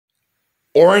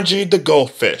Orangey the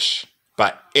Goldfish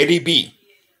by Eddie B.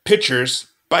 Pictures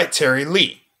by Terry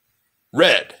Lee.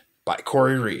 Read by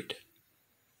Corey Reed.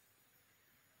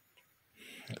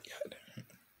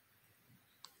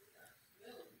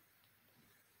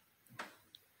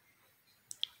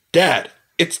 Dad,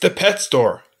 it's the pet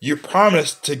store. You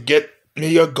promised to get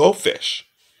me a goldfish.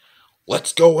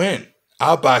 Let's go in.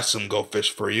 I'll buy some goldfish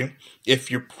for you if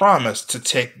you promise to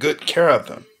take good care of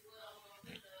them.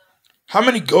 How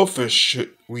many goldfish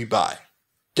should we buy?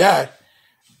 Dad,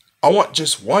 I want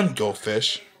just one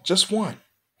goldfish. Just one.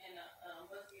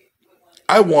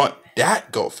 I want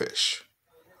that goldfish.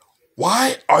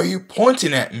 Why are you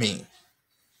pointing at me?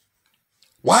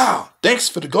 Wow, thanks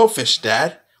for the goldfish,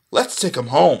 Dad. Let's take him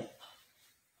home.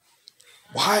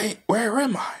 Where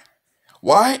am I?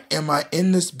 Why am I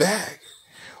in this bag?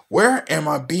 Where am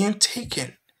I being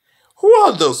taken? Who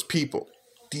are those people?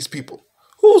 These people.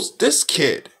 Who's this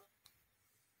kid?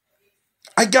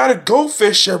 I got a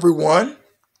goldfish, everyone.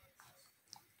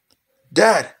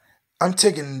 Dad, I'm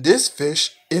taking this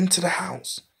fish into the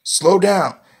house. Slow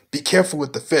down. Be careful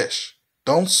with the fish.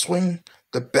 Don't swing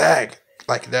the bag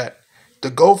like that. The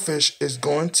goldfish is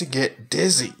going to get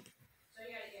dizzy.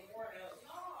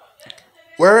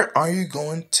 Where are you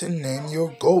going to name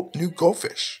your new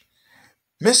goldfish?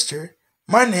 Mister,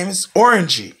 my name is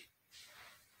Orangey.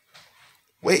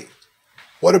 Wait,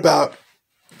 what about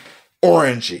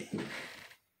Orangey?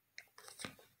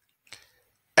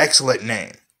 Excellent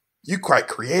name. You quite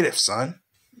creative, son.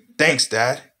 Thanks,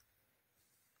 Dad.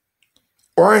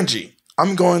 Orangey,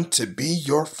 I'm going to be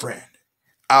your friend.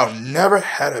 I've never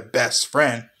had a best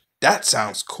friend. That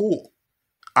sounds cool.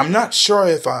 I'm not sure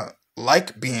if I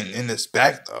like being in this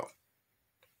bag though.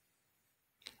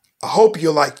 I hope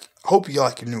you like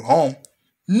your new home.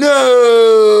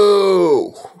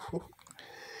 No!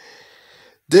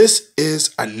 This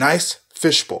is a nice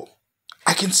fishbowl.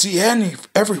 I can see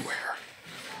everywhere.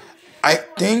 I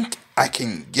think I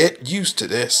can get used to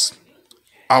this.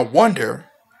 I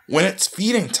wonder when it's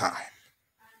feeding time.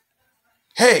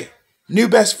 Hey, new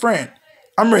best friend,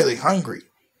 I'm really hungry.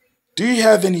 Do you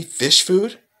have any fish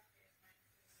food?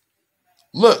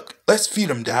 Look, let's feed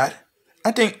him, Dad.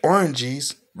 I think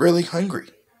Orangey's really hungry.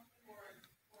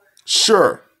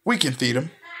 Sure, we can feed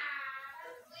him.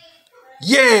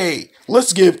 Yay!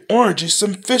 Let's give Orangey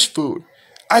some fish food.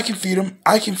 I can feed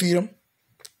him.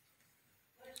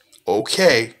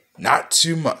 Okay, not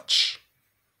too much.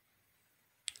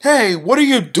 Hey, what are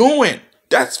you doing?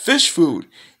 That's fish food.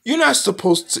 You're not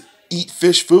supposed to eat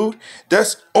fish food.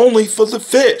 That's only for the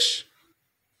fish.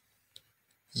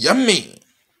 Yummy.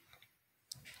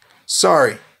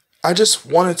 Sorry, I just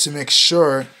wanted to make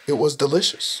sure it was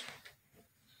delicious.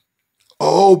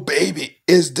 Oh, baby,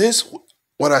 is this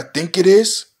what I think it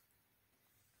is?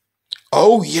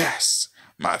 Oh, yes,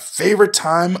 my favorite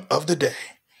time of the day.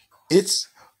 It's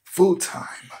food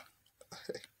time.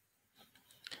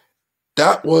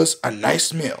 That was a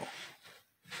nice meal.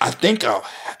 I think I'll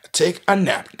take a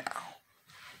nap now.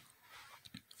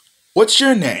 What's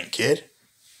your name, kid?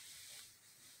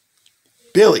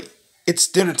 Billy, it's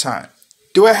dinner time.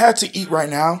 Do I have to eat right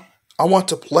now? I want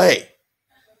to play.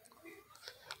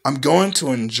 I'm going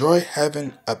to enjoy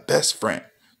having a best friend.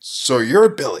 So you're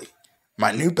Billy,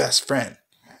 my new best friend.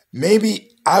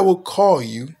 Maybe I will call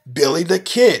you Billy the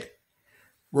Kid.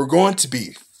 We're going to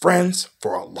be friends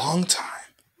for a long time.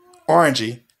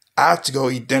 Orangey, I have to go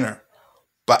eat dinner,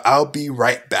 but I'll be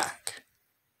right back.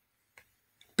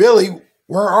 Billy,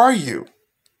 where are you?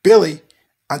 Billy,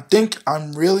 I think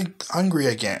I'm really hungry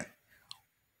again.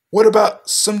 What about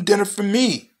some dinner for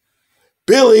me?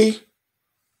 Billy!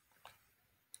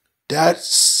 Dad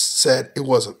said it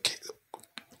was okay.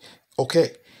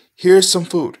 Okay, here's some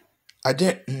food. I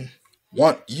didn't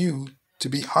want you to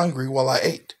be hungry while I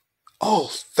ate. Oh,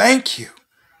 thank you.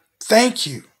 Thank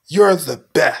you. You're the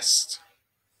best.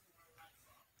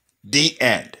 The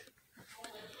end.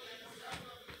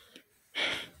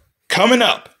 Coming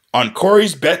up on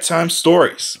Corey's Bedtime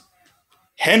Stories,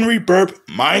 Henry BURP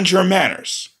Mind Your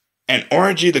Manners, and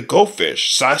Orangey the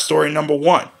Goldfish side story number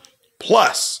 1,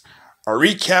 plus a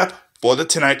recap for The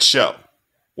Tonight Show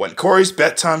when Corey's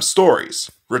Bedtime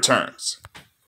Stories returns.